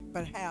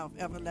but have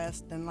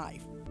everlasting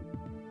life.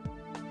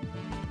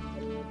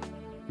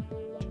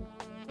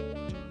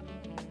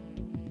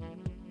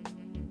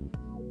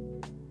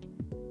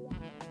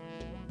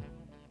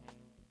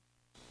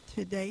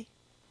 Today,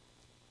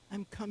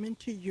 I'm coming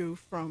to you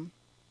from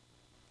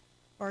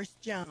 1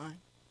 John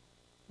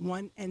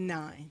 1 and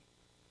 9.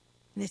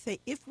 And they say,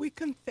 if we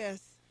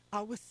confess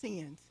our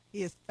sins,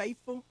 he is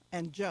faithful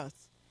and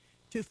just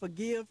to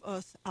forgive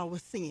us our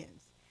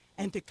sins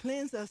and to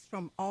cleanse us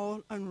from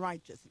all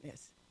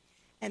unrighteousness.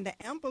 And the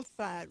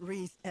Amplified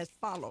reads as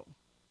follows.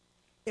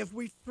 If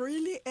we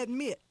freely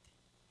admit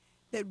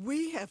that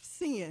we have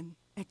sinned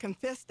and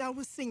confessed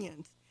our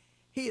sins,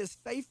 he is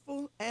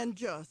faithful and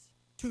just,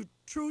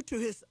 true to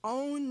his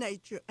own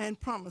nature and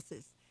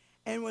promises,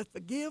 and will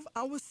forgive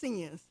our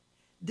sins,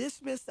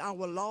 dismiss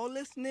our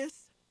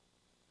lawlessness,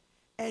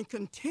 and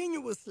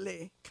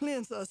continuously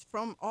cleanse us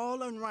from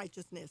all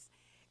unrighteousness.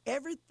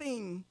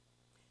 Everything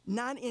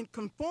not in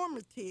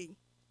conformity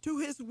to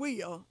his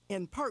will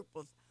in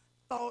purpose,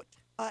 thought,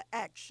 or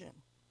action.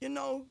 You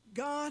know,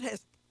 God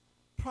has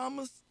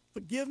promised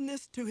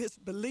forgiveness to his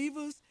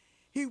believers.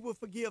 He will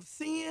forgive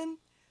sin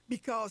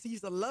because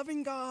he's a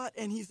loving God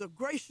and he's a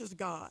gracious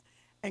God.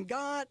 And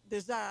God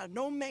desired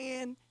no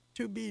man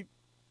to be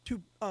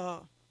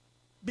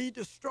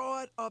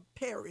destroyed or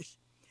perish.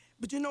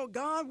 But you know,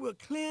 God will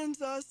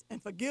cleanse us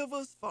and forgive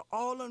us for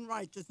all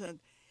unrighteousness.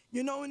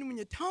 You know, and when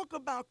you talk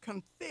about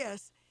confessing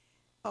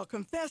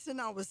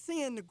our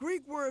sin, the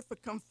Greek word for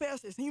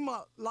confess is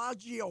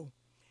hemologio,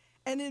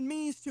 and it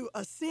means to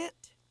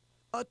assent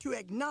or to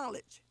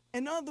acknowledge.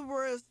 In other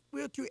words,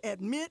 we're to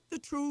admit the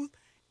truth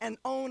and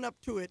own up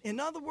to it.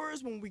 In other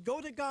words, when we go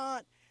to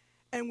God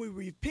and we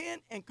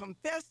repent and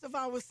confess of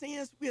our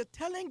sins, we are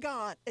telling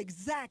God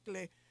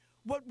exactly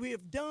what we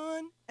have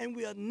done, and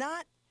we are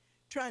not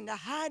trying to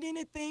hide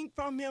anything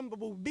from him, but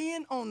we're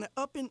being on the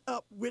up and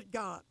up with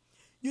God.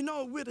 You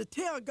know, we're to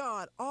tell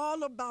God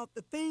all about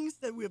the things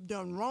that we've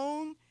done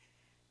wrong.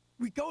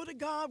 We go to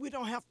God. We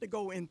don't have to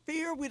go in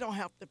fear. We don't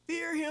have to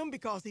fear him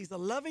because he's a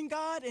loving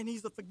God and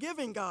he's a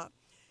forgiving God.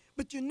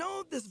 But you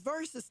know, this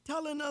verse is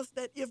telling us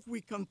that if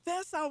we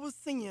confess our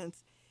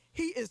sins,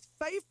 he is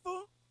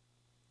faithful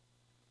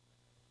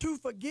to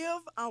forgive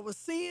our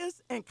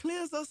sins and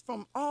cleanse us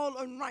from all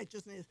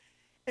unrighteousness.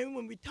 And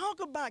when we talk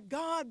about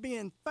God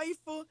being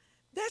faithful,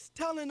 that's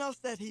telling us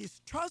that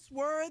he's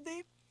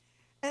trustworthy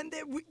and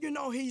that,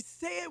 he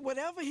said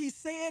whatever he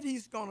said,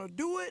 he's going to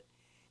do it.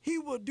 He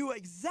will do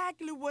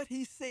exactly what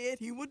he said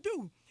he would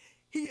do.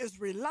 He is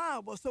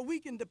reliable, so we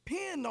can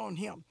depend on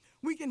him.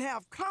 We can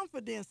have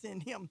confidence in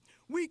him.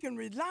 We can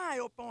rely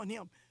upon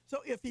him. So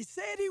if he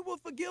said he will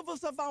forgive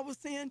us of our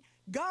sin,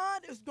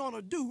 God is going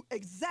to do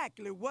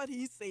exactly what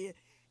he said.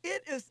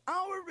 It is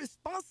our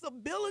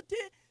responsibility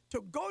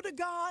to go to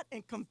God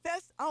and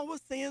confess our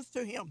sins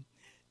to him.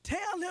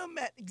 Tell him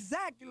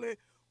exactly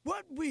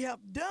what we have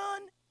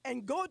done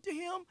and go to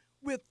him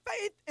with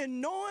faith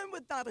and knowing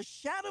without a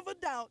shadow of a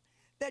doubt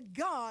that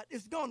God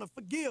is going to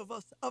forgive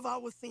us of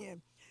our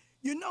sin.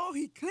 You know,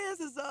 he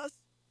cleanses us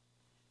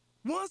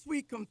once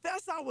we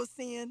confess our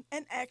sin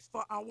and ask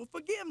for our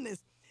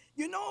forgiveness.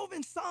 You know,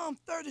 in Psalm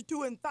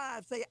 32 and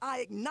 5 say,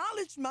 I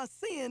acknowledge my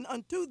sin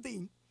unto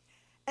thee,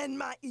 and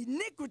my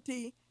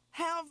iniquity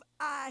have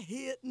I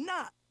hid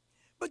not.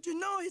 But you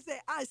know, he said,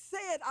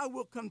 I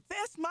will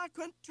confess my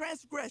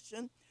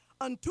transgression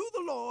unto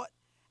the Lord,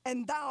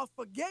 and thou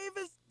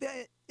forgavest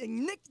the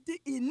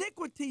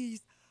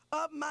iniquities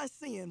of my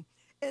sin.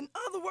 In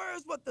other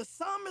words, what the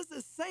psalmist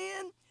is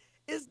saying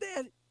is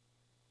that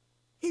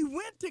he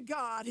went to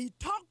God, he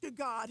talked to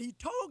God, he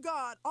told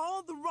God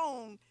all the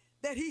wrong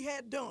that he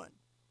had done.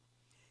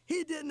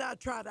 He did not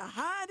try to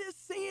hide his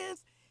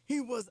sins. He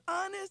was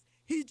honest.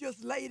 He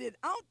just laid it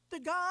out to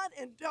God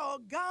and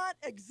told God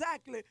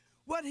exactly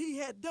what he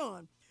had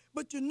done.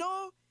 But you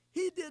know,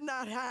 he did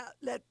not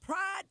let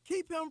pride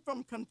keep him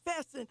from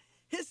confessing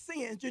his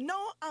sins. You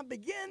know, I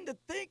began to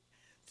think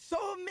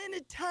so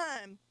many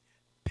times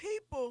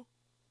people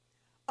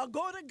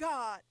go to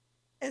God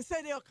and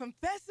say they're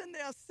confessing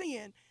their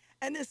sin,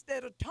 and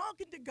instead of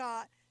talking to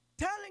God,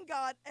 telling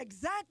God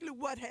exactly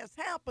what has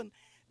happened,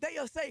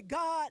 they'll say,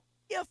 God,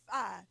 if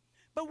I.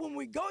 But when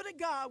we go to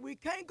God, we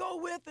can't go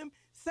with him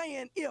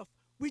saying if.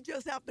 We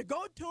just have to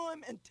go to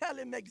him and tell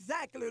him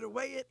exactly the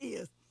way it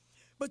is.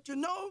 But you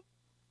know,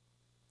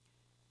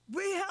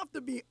 we have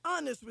to be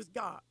honest with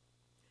God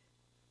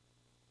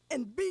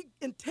and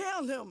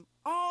tell him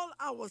all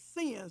our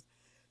sins.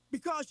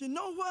 Because you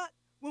know what?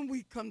 When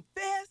we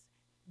confess,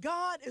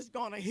 God is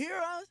going to hear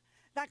us.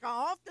 Like I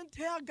often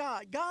tell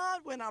God, God,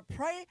 when I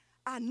pray,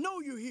 I know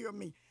you hear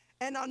me.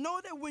 And I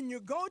know that when you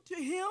go to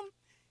him,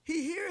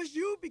 he hears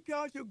you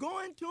because you're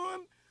going to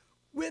him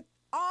with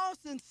all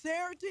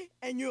sincerity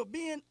and you're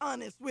being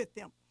honest with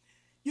him.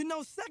 You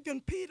know,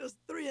 2 Peter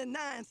 3 and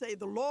 9 say,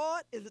 the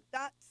Lord is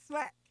not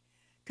slack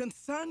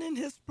concerning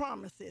his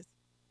promises,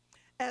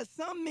 as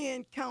some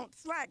men count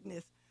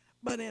slackness,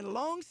 but in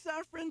long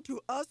suffering to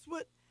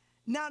usward,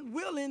 not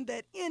willing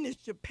that any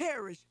should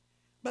perish,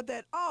 but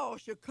that all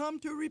should come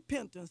to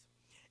repentance.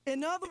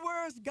 In other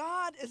words,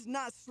 God is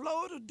not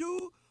slow to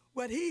do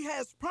what he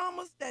has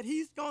promised that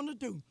he's going to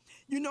do.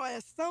 You know,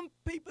 as some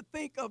people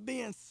think of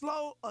being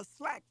slow or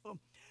slackful,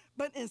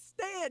 but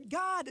instead,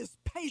 God is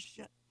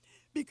patient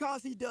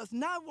because he does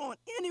not want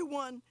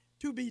anyone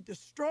to be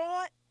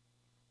destroyed,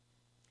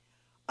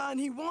 and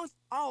he wants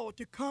all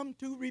to come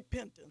to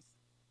repentance.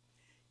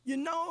 You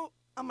know,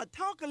 I'm going to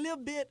talk a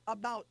little bit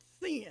about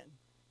sin.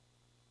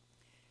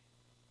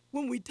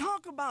 When we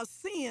talk about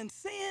sin,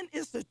 sin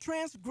is the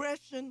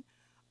transgression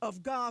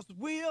of God's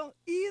will,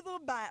 either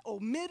by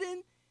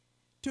omitting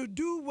to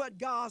do what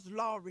God's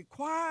law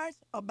requires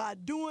or by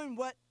doing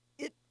what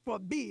it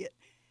forbids.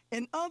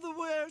 In other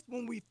words,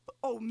 when we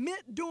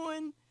omit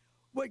doing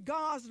what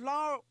God's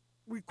law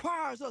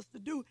requires us to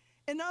do,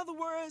 in other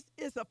words,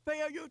 it's a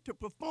failure to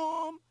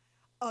perform,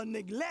 or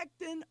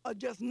neglecting, or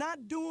just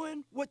not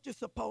doing what you're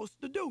supposed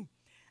to do.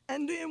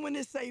 And then when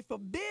it say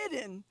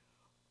forbidden,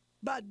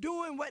 by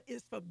doing what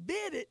is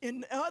forbidden.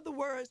 In other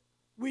words,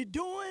 we're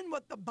doing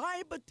what the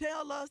Bible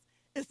tells us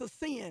is a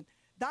sin.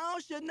 Thou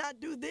should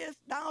not do this,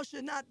 thou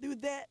should not do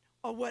that,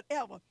 or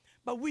whatever.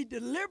 But we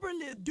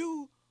deliberately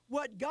do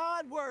what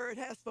God's word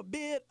has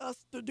forbid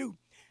us to do.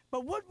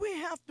 But what we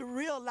have to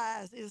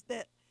realize is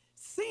that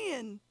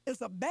sin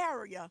is a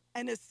barrier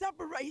and it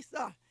separate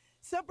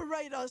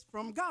us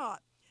from God.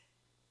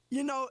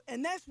 You know,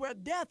 and that's where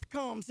death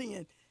comes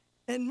in.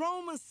 In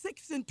Romans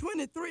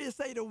 6:23, it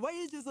say the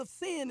wages of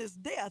sin is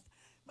death,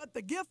 but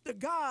the gift of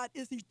God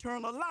is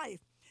eternal life.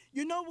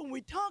 You know, when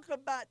we talk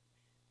about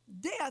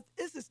death,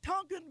 this is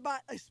talking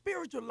about a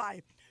spiritual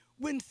life.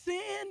 When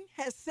sin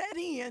has set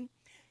in,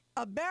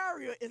 a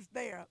barrier is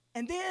there,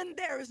 and then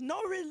there is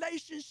no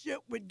relationship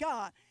with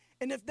God.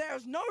 And if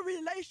there's no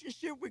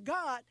relationship with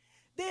God,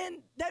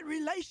 then that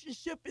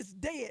relationship is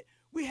dead.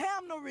 We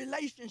have no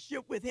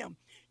relationship with him.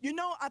 You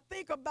know, I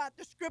think about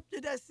the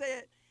scripture that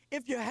said,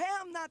 if you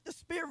have not the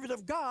Spirit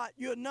of God,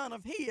 you're none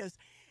of his.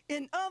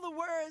 In other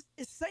words,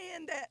 it's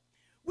saying that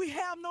we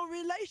have no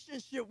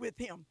relationship with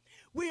him.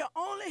 We are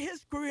only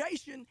his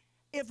creation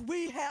if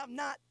we have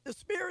not the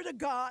Spirit of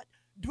God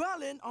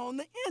dwelling on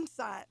the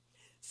inside.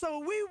 So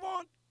we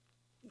want,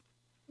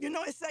 you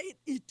know, it say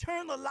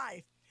eternal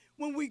life.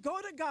 When we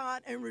go to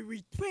God and we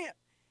repent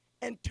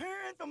and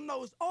turn from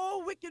those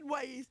old wicked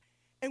ways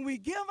and we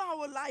give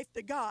our life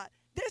to God,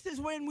 this is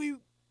when we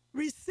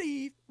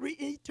receive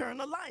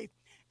eternal life.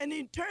 And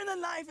eternal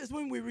life is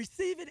when we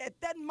receive it at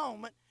that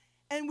moment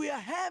and we'll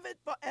have it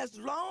for as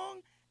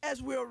long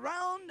as we're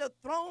around the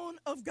throne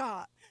of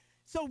God.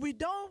 So we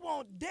don't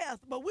want death,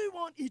 but we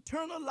want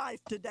eternal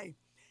life today.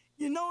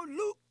 You know,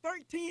 Luke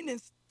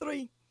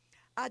 13:3,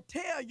 I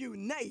tell you,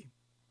 nay,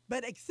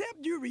 but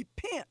except you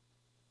repent,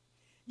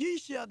 ye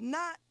shall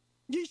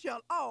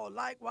all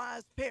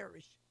likewise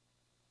perish.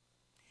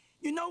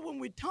 You know, when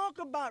we talk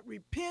about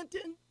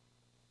repenting,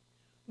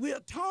 we are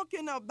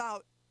talking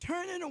about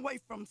turning away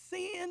from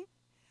sin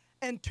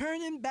and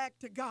turning back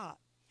to God.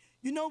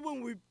 You know,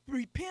 when we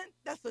repent,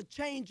 that's a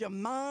change of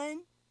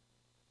mind.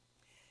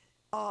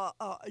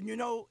 You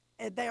know,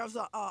 and there's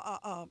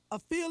a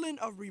feeling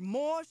of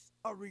remorse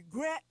or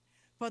regret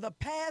for the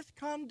past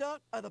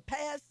conduct or the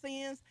past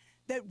sins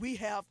that we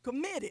have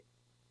committed.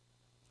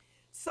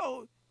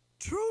 So,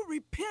 true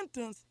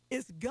repentance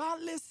is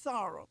godly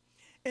sorrow.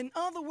 In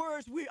other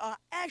words, we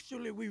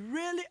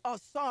really are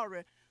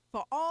sorry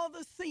for all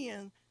the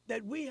sins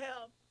that we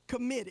have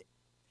committed.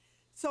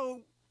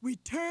 So we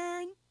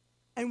turn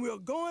and we're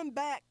going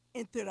back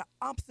into the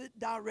opposite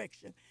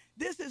direction.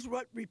 This is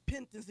what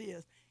repentance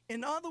is.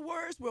 In other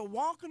words, we're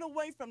walking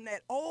away from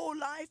that old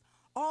life,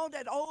 all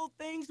that old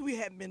things we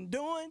have been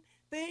doing,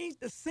 things,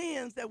 the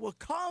sins that were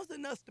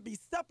causing us to be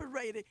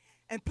separated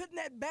and putting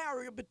that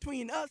barrier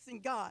between us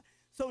and God.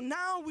 So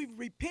now we've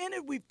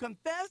repented, we've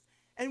confessed,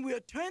 and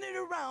we're turning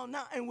around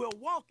now and we're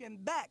walking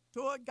back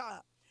toward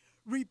God.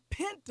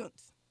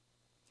 Repentance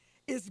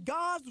is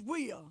God's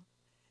will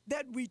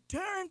that we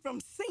turn from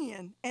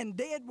sin and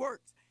dead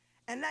works.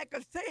 And like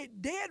I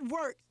said, dead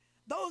works,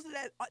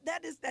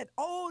 that is that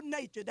old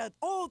nature, that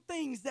old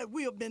things that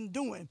we have been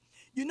doing.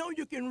 You know,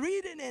 you can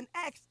read it in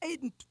Acts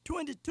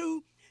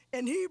 8:22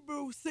 and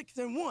Hebrews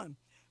 6:1.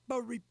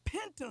 But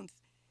repentance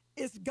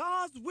is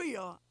God's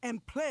will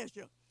and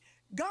pleasure.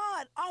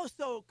 God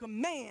also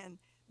commands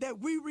that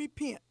we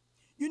repent.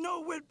 You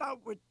know,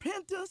 without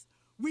repentance,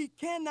 we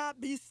cannot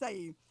be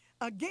saved.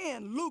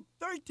 Again, Luke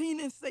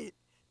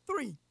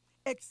 13:3,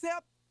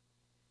 except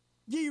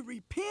ye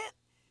repent,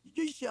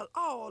 ye shall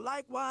all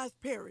likewise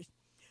perish.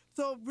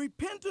 So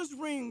repentance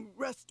brings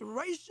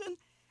restoration.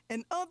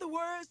 In other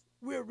words,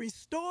 we're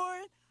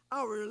restoring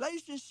our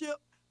relationship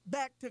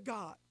back to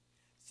God.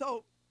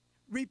 So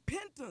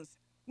repentance,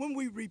 when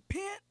we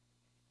repent,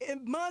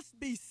 it must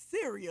be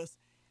serious.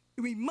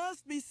 We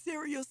must be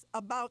serious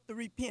about the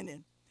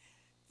repenting.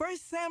 1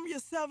 Samuel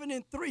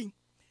 7:3,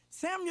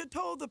 Samuel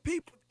told the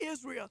people of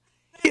Israel,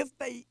 if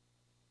they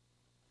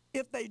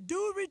if they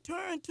do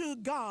return to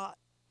God,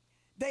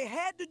 they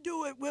had to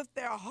do it with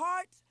their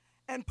hearts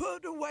and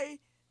put away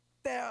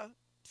their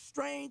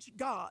strange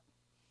God.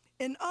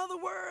 In other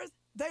words,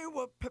 they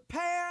were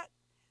prepared,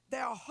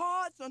 their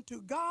hearts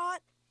unto God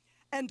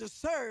and to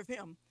serve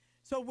him.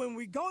 So when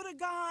we go to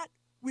God,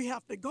 we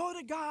have to go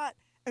to God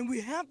and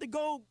we have to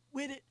go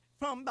with it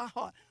from the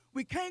heart.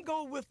 We can't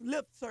go with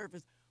lip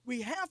service.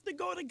 We have to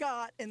go to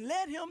God and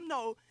let him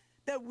know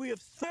that we're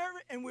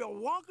serving and we're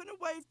walking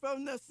away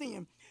from the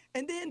sin.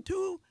 And then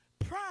two,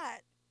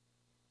 pride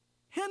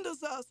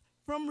hinders us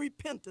from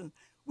repentance.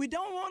 We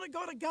don't want to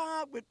go to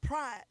God with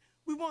pride.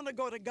 We want to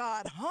go to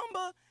God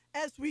humble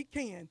as we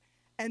can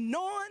and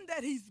knowing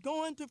that he's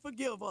going to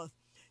forgive us.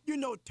 You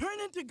know,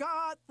 turning to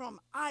God from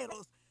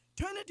idols,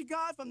 turning to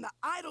God from the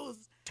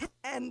idols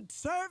and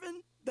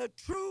serving the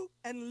true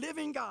and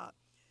living God.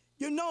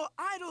 You know,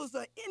 idols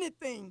are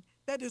anything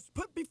that is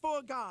put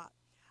before God.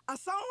 I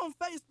saw on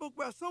Facebook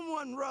where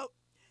someone wrote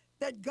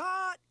that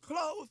God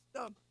closed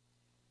the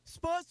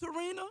sports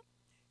arena,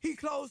 he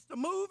closed the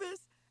movies,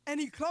 and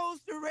he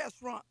closed the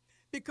restaurant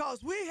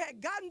because we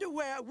had gotten to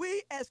where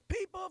we as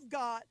people of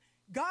God,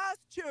 God's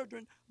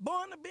children,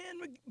 born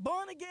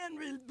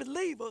again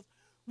believers,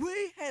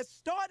 we had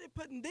started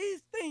putting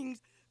these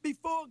things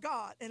before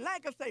God. And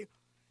like I say,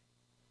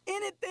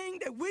 anything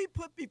that we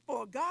put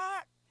before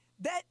God,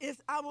 that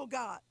is our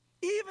God.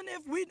 Even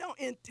if we don't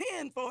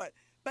intend for it,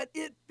 but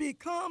it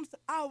becomes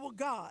our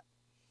God.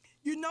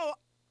 You know,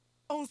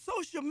 on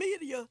social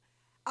media,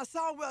 I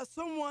saw where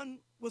someone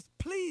was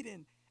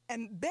pleading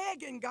and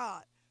begging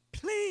God,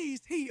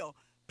 please heal,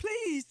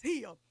 please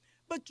heal.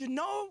 But you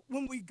know,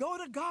 when we go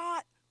to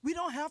God, we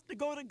don't have to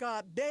go to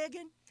God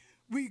begging.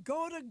 We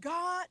go to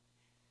God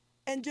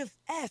and just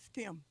ask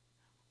him.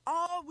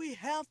 All we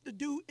have to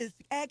do is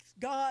ask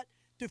God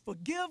to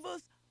forgive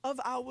us of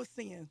our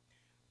sins.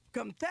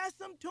 Confess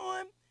them to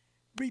him,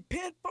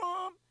 repent from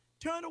him,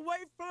 turn away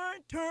from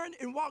him, turn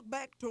and walk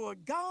back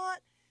toward God.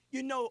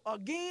 You know,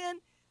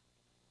 again,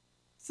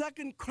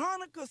 2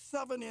 Chronicles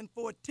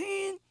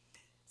 7:14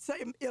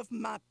 say, if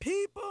my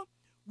people,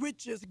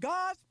 which is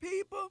God's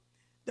people,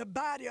 the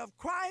body of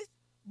Christ,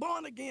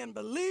 born again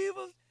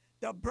believers,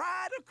 the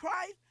bride of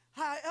Christ,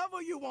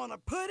 however you want to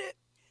put it,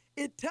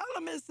 it tell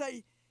them and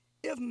say,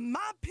 if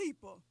my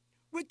people,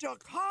 which are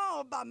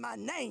called by my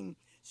name,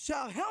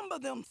 shall humble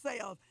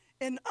themselves.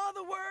 In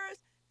other words,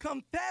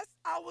 confess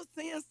our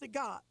sins to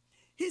God.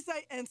 He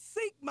say, and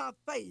seek my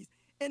face.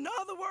 In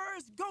other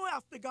words, go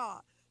after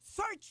God.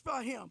 Search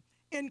for him.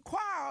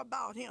 Inquire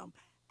about him.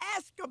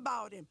 Ask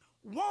about him.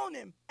 Want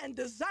him and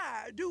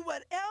desire. Do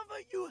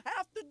whatever you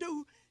have to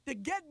do to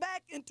get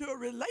back into a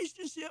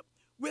relationship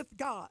with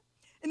God.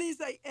 And he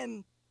say,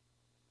 and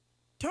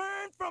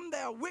turn from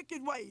their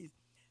wicked ways.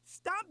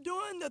 Stop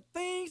doing the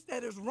things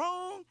that is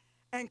wrong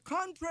and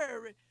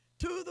contrary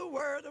to the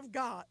word of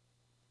God.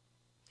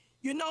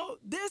 You know,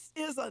 this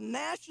is a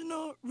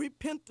national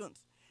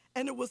repentance,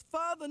 and it was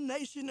for the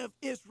nation of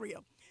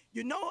Israel.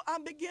 You know, I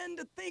begin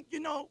to think,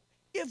 you know,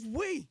 if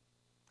we,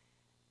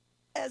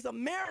 as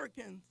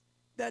Americans,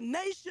 the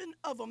nation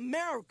of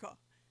America,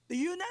 the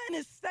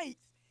United States,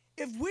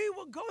 if we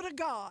will go to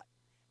God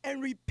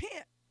and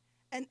repent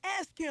and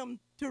ask him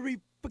to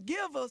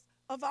forgive us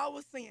of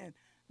our sin,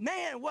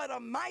 man, what a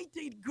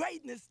mighty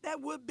greatness that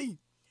would be.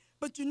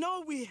 But you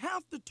know, we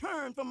have to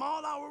turn from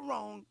all our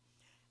wrong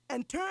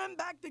and turn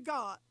back to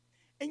God.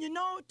 And you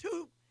know,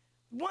 too,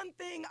 one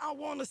thing I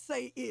want to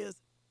say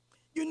is,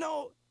 you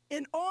know,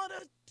 in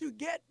order to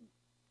get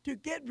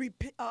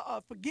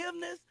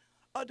forgiveness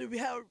or to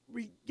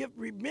give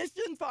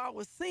remission for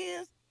our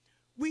sins,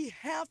 we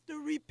have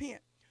to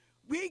repent.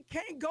 We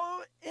can't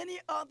go any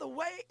other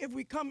way. If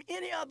we come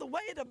any other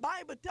way, the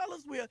Bible tells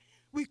us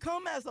we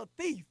come as a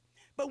thief.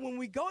 But when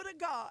we go to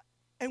God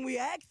and we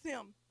ask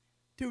him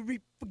to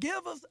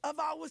forgive us of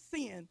our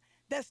sin,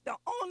 that's the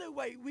only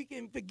way we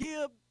can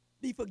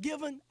be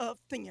forgiven of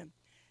sin.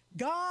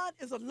 God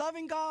is a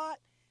loving God.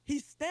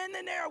 He's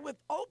standing there with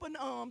open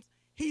arms.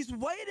 He's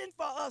waiting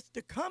for us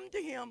to come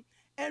to him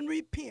and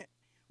repent.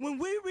 When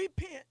we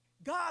repent,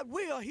 God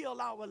will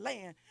heal our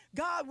land.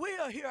 God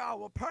will hear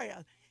our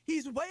prayers.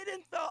 He's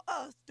waiting for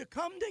us to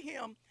come to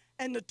him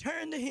and to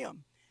turn to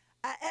him.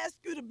 I ask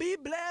you to be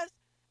blessed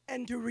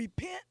and to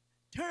repent,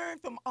 turn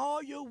from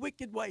all your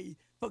wicked ways,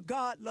 for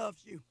God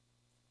loves you.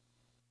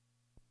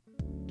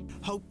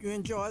 Hope you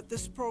enjoyed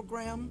this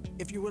program.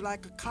 If you would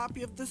like a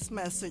copy of this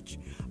message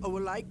or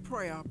would like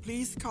prayer,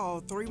 please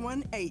call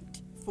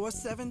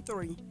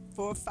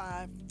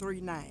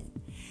 318-473-4539.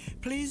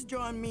 Please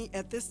join me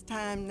at this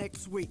time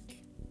next week.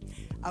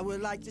 I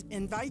would like to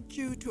invite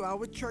you to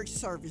our church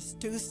service,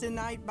 Tuesday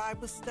night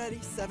Bible study,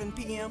 7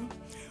 p.m.,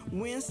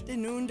 Wednesday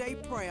noonday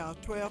prayer,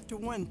 12 to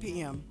 1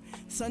 p.m.,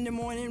 Sunday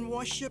morning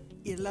worship,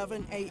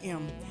 11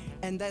 a.m.,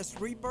 and that's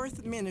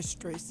Rebirth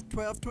Ministries,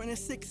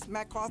 1226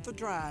 MacArthur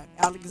Drive,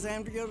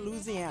 Alexandria,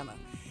 Louisiana,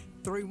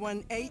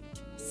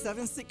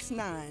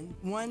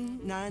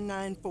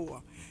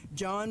 318-769-1994.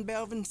 John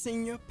Belvin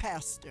Sr.,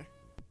 Pastor.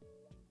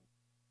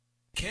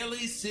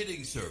 Kelly's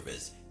Sitting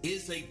Service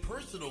is a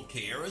personal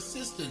care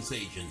assistance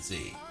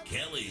agency.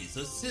 Kelly's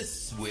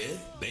assists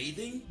with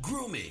bathing,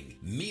 grooming,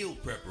 meal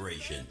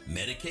preparation,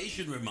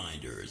 medication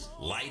reminders,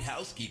 light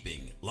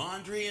housekeeping,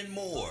 laundry, and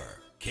more.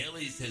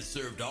 Kelly's has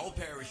served all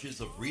parishes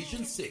of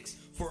Region 6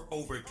 for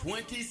over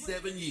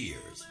 27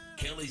 years.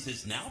 Kelly's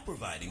is now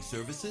providing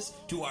services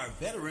to our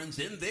veterans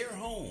in their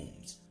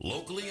homes.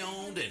 Locally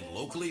owned and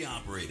locally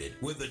operated,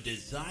 with a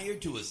desire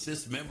to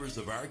assist members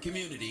of our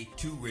community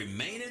to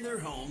remain in their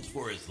homes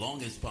for as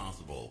long as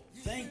possible.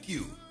 Thank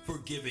you for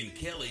giving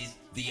Kelly's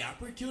the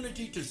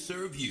opportunity to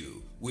serve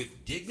you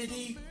with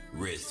dignity,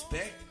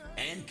 respect,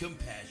 and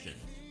compassion,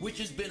 which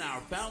has been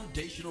our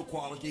foundational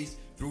qualities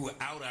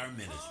throughout our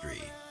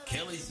ministry.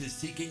 Kelly's is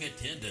seeking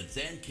attendants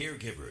and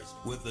caregivers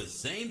with the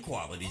same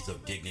qualities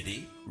of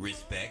dignity,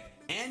 respect,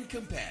 and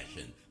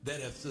compassion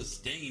that have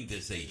sustained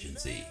this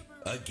agency.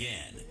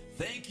 Again,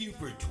 thank you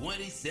for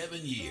 27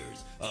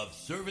 years of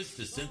service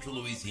to Central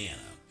Louisiana.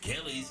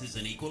 Kelly's is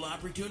an equal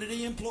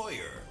opportunity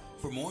employer.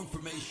 For more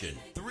information,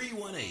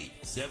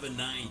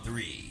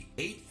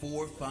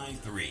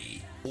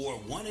 318-793-8453 or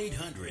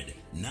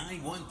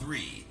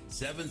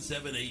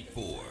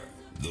 1-800-913-7784.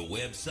 The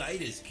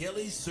website is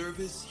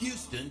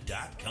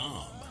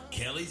kellysservicehouston.com.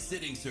 Kelly's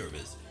Sitting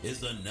Service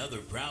is another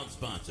proud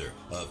sponsor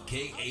of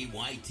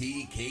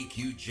KAYT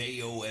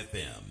KQJO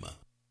FM.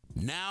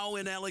 Now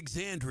in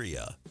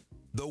Alexandria,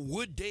 the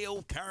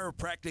Wooddale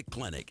Chiropractic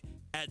Clinic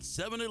at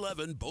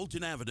 711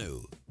 Bolton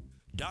Avenue.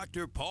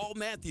 Dr. Paul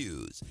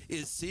Matthews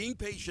is seeing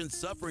patients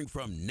suffering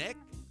from neck,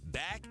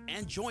 back,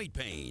 and joint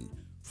pain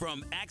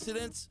from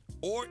accidents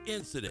or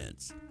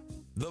incidents.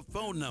 The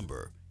phone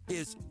number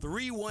is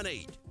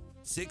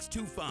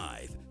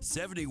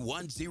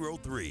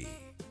 318-625-7103.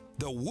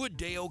 The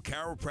Wooddale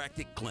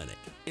Chiropractic Clinic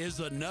is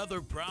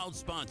another proud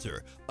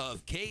sponsor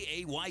of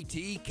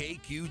KAYT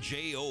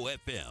KQJO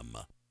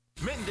FM.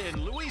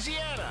 Minden,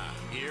 Louisiana.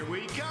 Here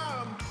we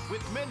come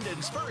with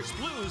Minden's first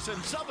blues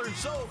and Southern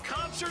Soul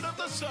concert of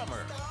the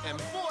summer. And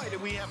boy, do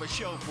we have a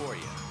show for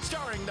you.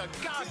 Starring the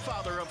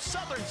godfather of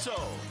Southern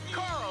Soul,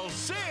 Carl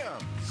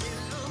Sims.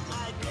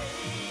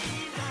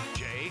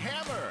 Jay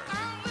Hammer.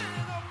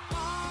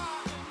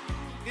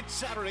 It's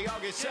Saturday,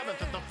 August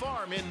 7th at the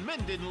Farm in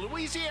Minden,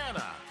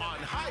 Louisiana on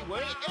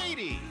Highway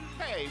 80.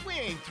 Hey, we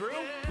ain't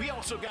through. We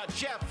also got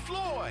Jeff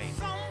Floyd.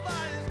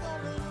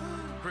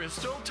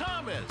 Crystal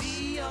Thomas.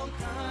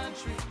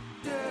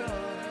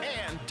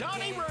 And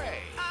Donnie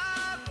Ray.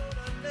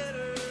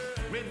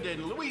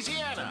 Minden,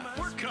 Louisiana.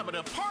 We're coming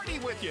to party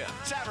with you.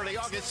 Saturday,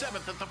 August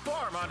 7th at the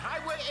Farm on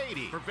Highway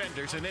 80. For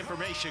vendors and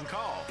information,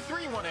 call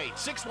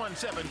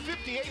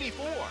 318-617-5084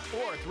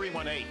 or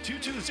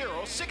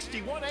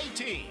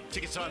 318-220-6118.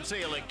 Tickets on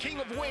sale at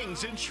King of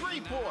Wings in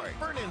Shreveport,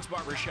 Vernon's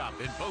Barbershop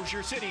in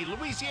Bossier City,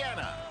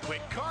 Louisiana,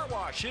 Quick Car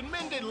Wash in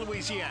Minden,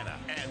 Louisiana,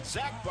 and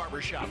Zach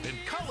Barbershop in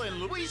Cullen,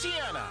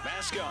 Louisiana.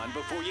 Mask on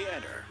before you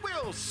enter.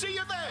 We'll see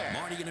you there.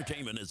 Marty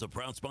Entertainment is a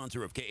proud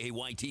sponsor of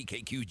KAYT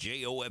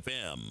KQJO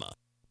FM.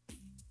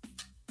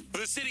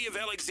 The City of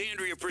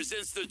Alexandria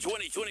presents the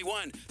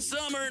 2021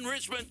 Summer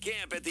Enrichment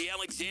Camp at the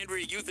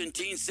Alexandria Youth and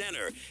Teen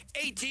Center,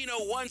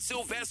 1801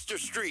 Sylvester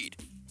Street.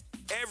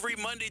 Every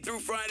Monday through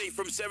Friday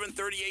from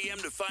 7:30 a.m.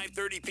 to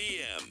 5:30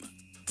 p.m.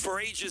 For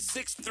ages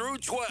 6 through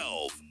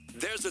 12.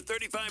 There's a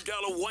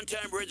 $35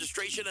 one-time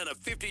registration and a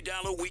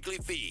 $50 weekly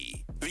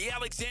fee. The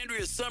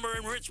Alexandria Summer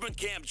Enrichment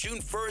Camp, June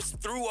 1st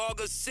through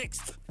August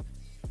 6th.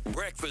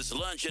 Breakfast,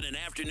 lunch, and an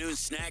afternoon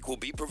snack will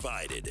be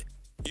provided.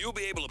 You'll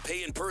be able to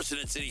pay in person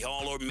at City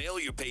Hall or mail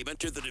your payment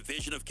to the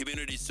Division of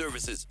Community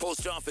Services,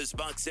 Post Office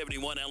Box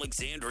 71,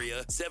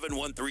 Alexandria,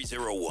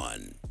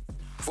 71301.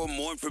 For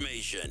more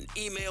information,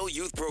 email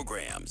youth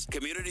programs,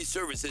 community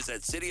services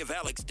at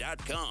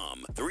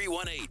cityofalex.com,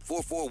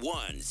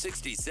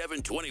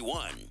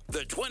 318-441-6721.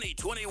 The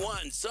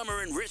 2021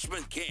 Summer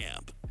Enrichment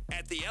Camp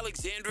at the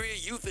Alexandria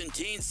Youth and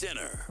Teen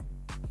Center.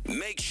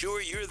 Make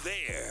sure you're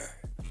there.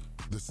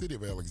 The City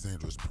of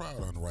Alexandria is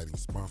proud underwriting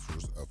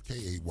sponsors of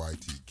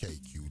KAYT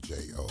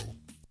KQJO.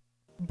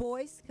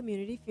 Boyce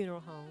Community Funeral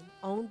Home,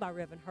 owned by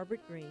Reverend Herbert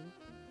Green,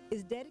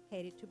 is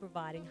dedicated to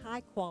providing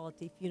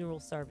high-quality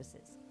funeral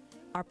services.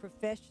 Our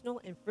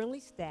professional and friendly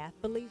staff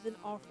believes in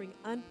offering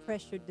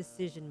unpressured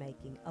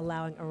decision-making,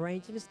 allowing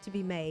arrangements to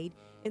be made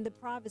in the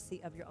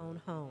privacy of your own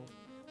home.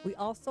 We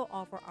also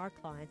offer our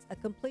clients a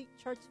complete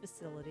church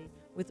facility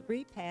with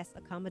repast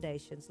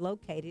accommodations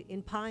located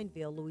in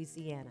Pineville,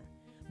 Louisiana.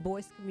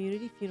 Boyce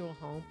Community Funeral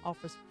Home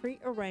offers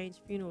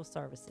pre-arranged funeral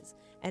services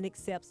and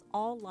accepts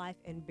all life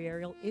and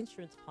burial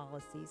insurance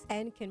policies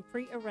and can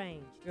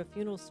pre-arrange your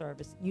funeral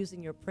service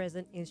using your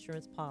present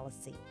insurance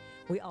policy.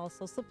 We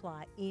also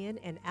supply in-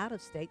 and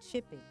out-of-state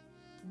shipping.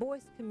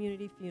 Boyce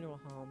Community Funeral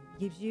Home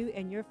gives you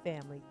and your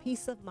family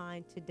peace of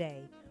mind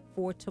today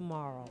for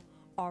tomorrow,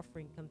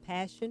 offering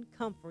compassion,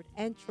 comfort,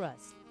 and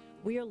trust.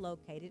 We are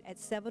located at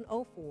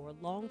 704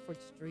 Longford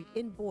Street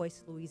in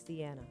Boyce,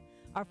 Louisiana.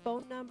 Our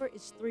phone number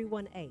is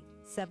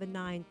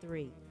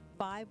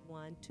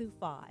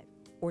 318-793-5125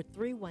 or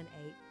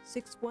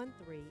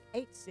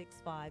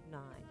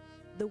 318-613-8659.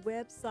 The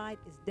website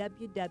is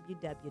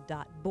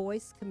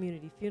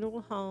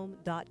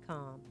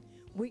www.boycecommunityfuneralhome.com.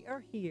 We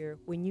are here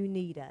when you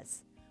need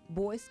us.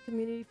 Boyce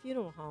Community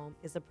Funeral Home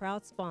is a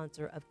proud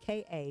sponsor of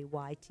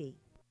KAYT.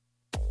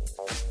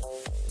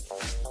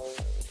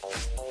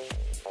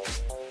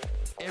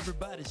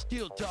 Everybody's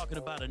still talking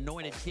about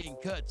Anointed King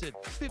Cuts at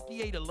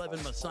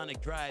 5811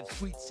 Masonic Drive,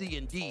 Suite C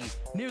and D,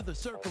 near the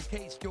Circle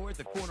K store at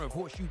the corner of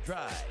Horseshoe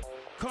Drive.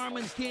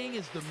 Carmen King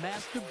is the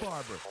master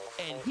barber,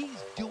 and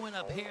he's doing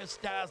up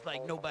hairstyles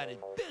like nobody's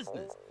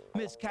business.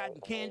 Miss Cotton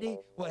Candy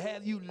will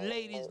have you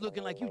ladies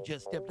looking like you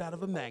just stepped out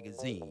of a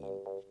magazine.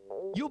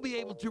 You'll be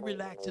able to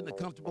relax in the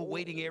comfortable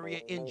waiting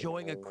area,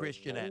 enjoying a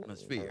Christian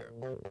atmosphere.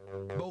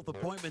 Both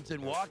appointments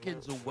and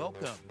walk-ins are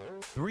welcome.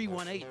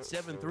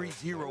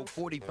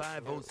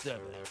 318-730-4507.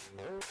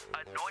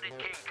 Anointed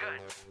King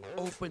Cuts.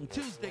 Open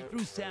Tuesday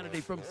through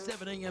Saturday from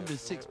 7 a.m. to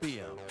 6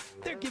 p.m.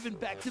 They're giving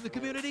back to the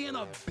community in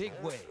a big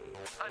way.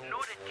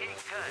 Anointed King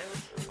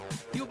Cuts.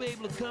 You'll be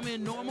able to come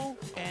in normal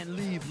and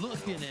leave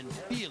looking and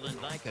feeling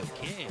like a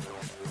king.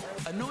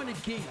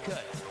 Anointed King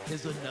Cuts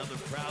is another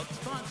proud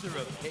sponsor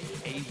of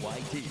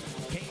KAYT,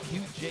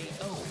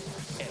 KQJO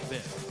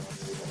FM.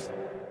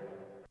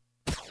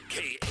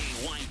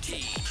 KAYT,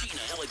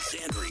 Gina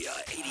Alexandria,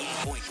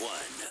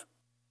 88.1.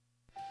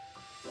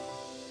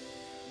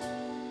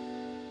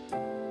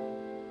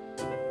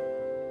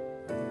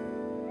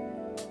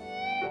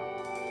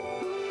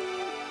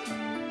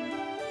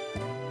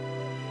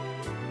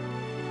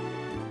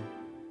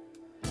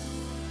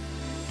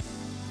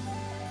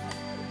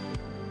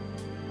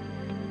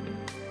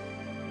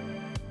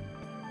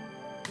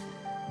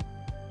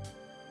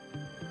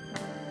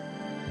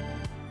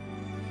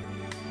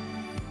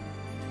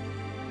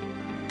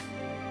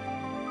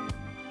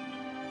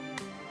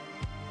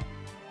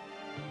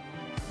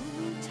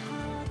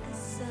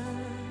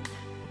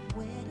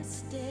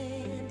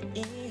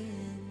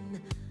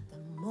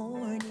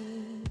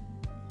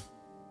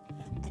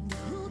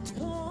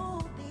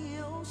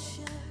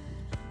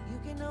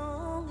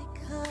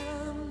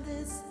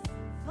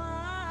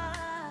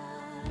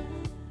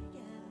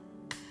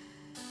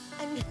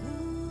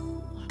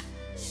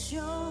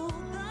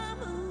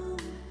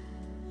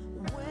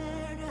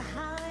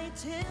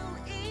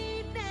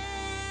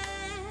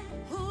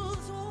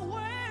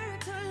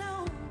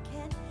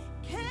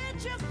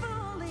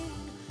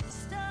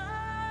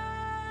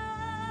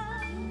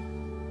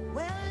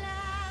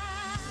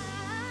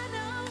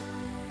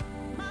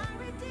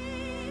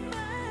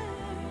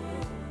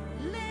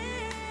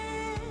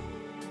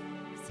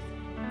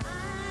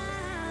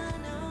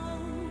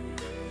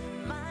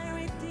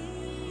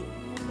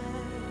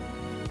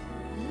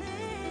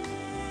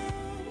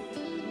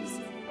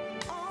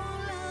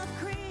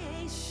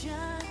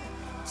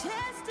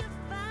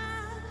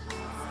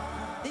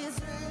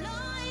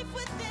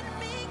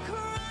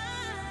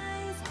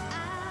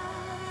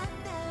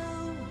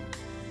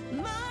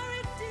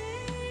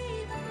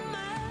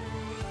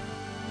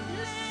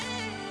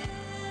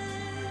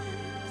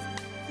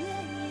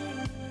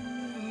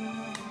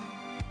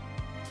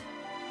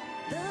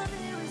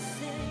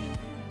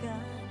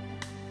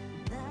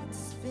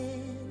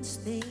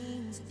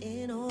 Things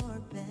in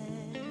orbit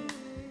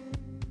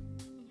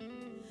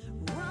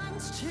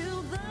runs to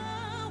the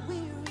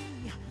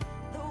weary,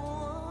 the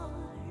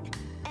worn,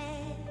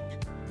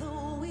 and the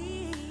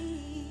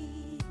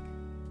weak,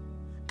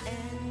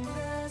 and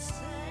the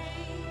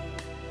same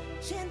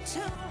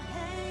gentle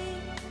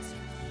hands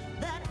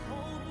that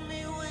hold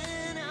me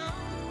when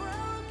I'm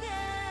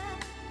broken.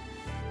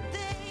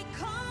 They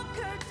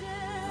conquer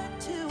death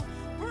to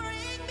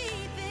bring me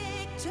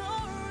victory.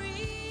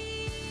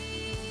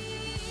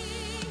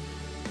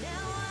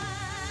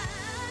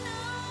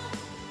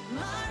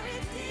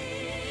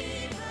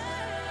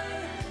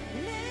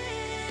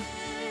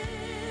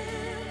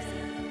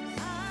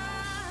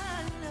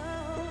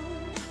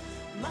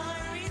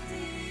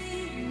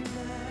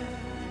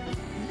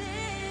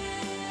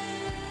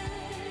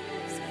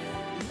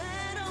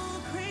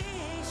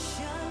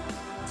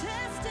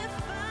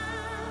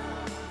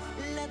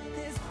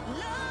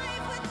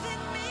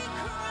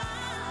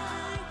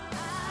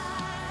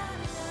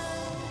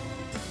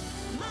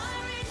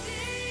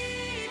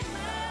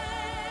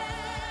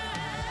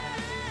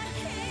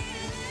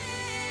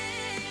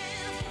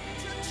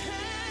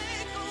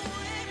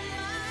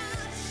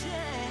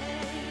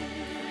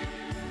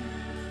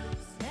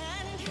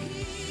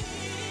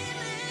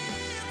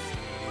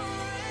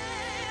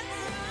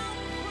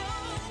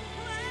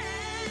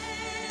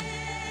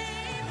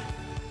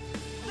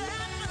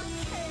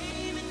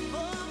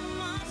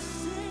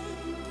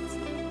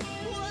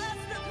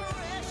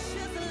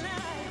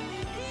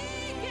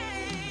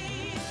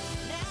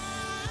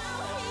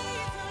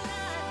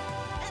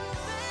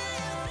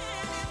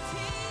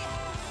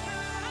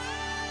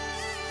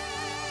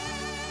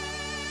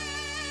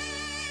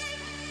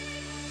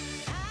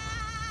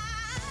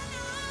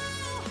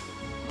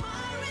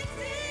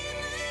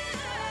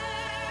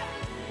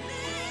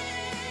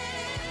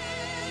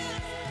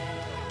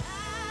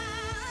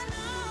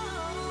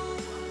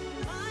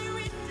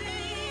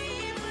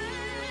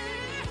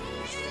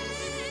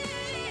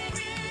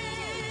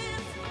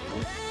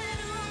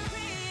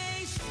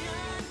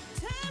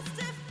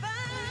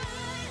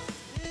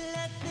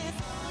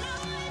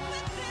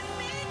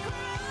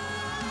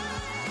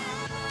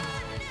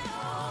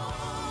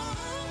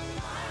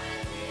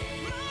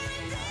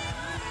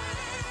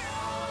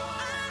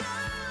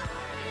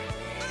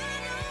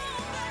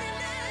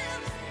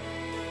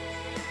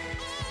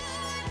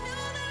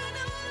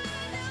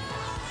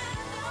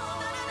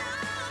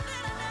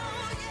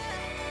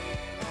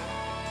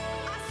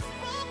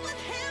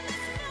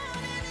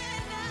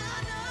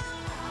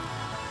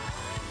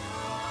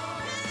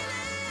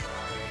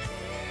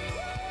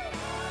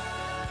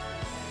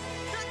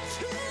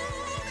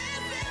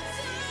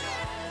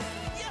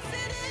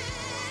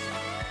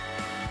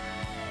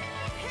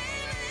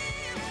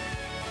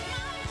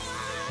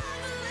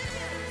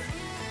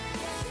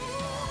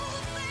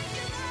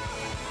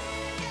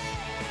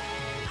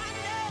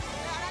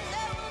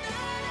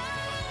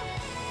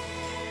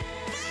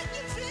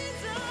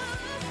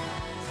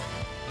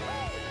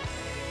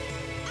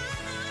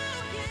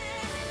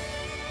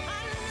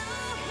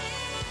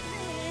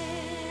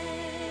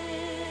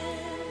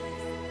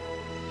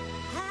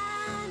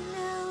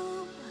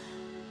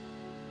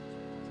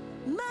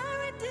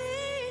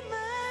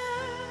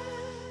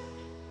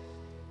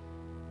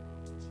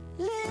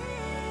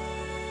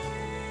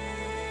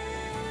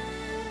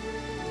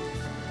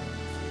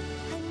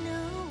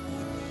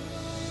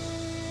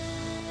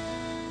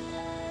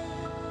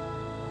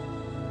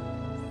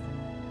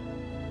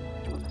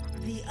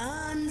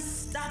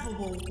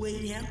 unstoppable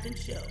Wade Hampton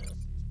Show.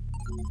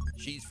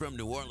 She's from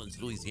New Orleans,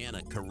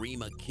 Louisiana,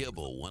 Karima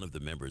Kibble, one of the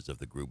members of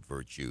the group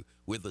Virtue,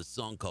 with a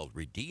song called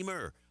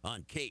Redeemer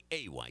on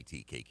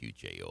KAYT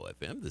KQJO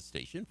FM, the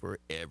station for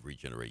every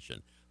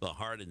generation, the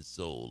heart and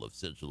soul of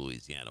Central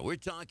Louisiana. We're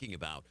talking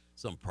about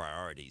some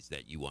priorities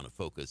that you want to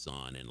focus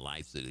on in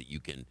life so that you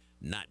can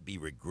not be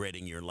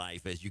regretting your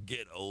life as you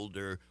get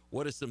older.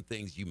 What are some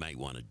things you might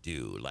want to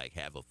do, like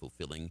have a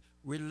fulfilling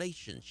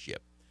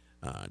relationship?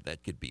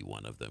 That could be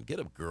one of them. Get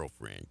a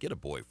girlfriend, get a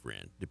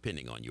boyfriend,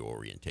 depending on your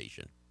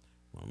orientation.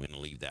 Well, I'm going to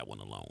leave that one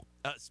alone.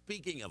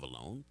 Speaking of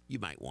alone, you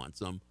might want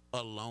some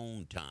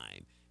alone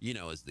time. You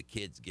know, as the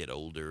kids get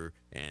older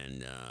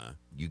and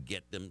you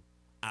get them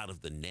out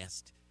of the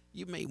nest,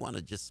 you may want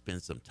to just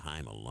spend some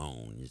time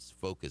alone. Just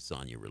focus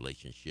on your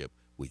relationship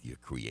with your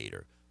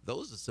creator.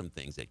 Those are some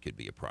things that could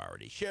be a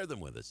priority. Share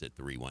them with us at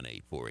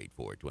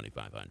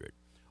 318-484-2500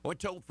 or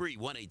toll free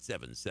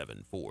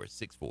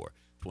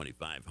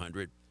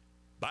 1-877-464-2500.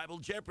 Bible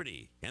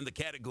Jeopardy and the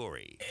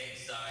category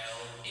Exile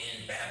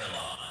in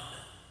Babylon,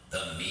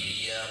 the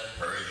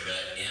Media-Persia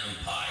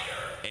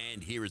Empire.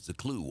 And here is the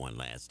clue one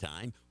last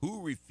time.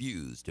 Who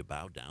refused to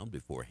bow down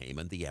before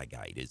Haman the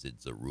Agagite? Is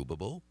it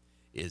Zerubbabel?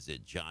 Is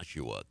it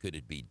Joshua? Could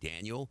it be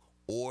Daniel?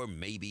 Or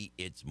maybe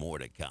it's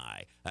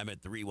Mordecai. I'm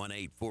at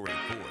 318-484-2500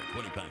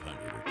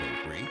 or toll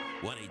free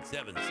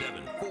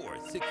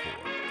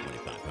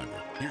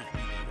 1-877-464-2500. Here's B.B.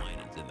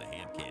 Winans in the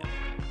Ham Camp.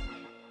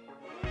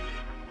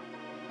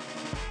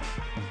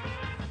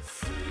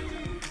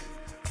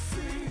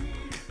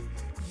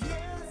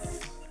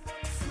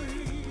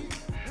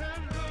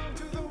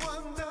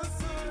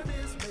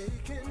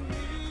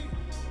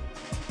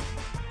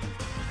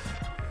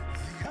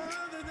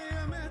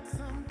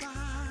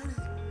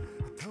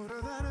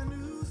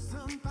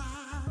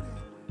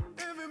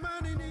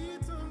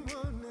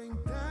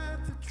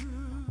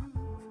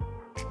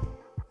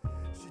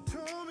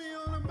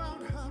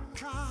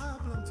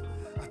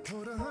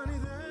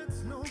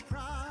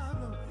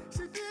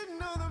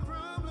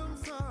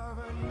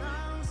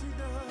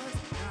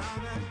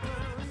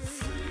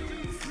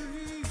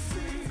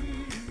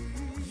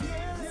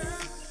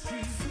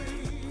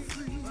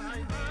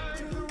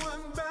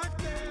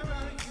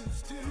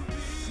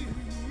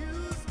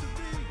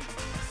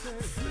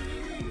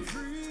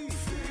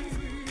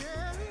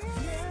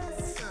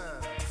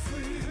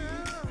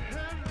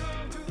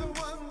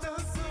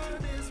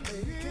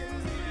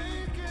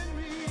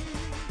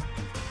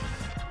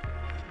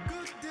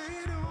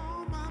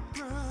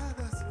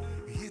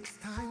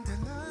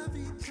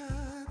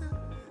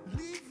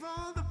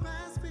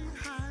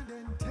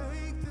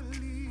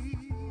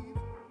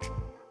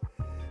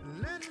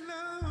 Let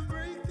love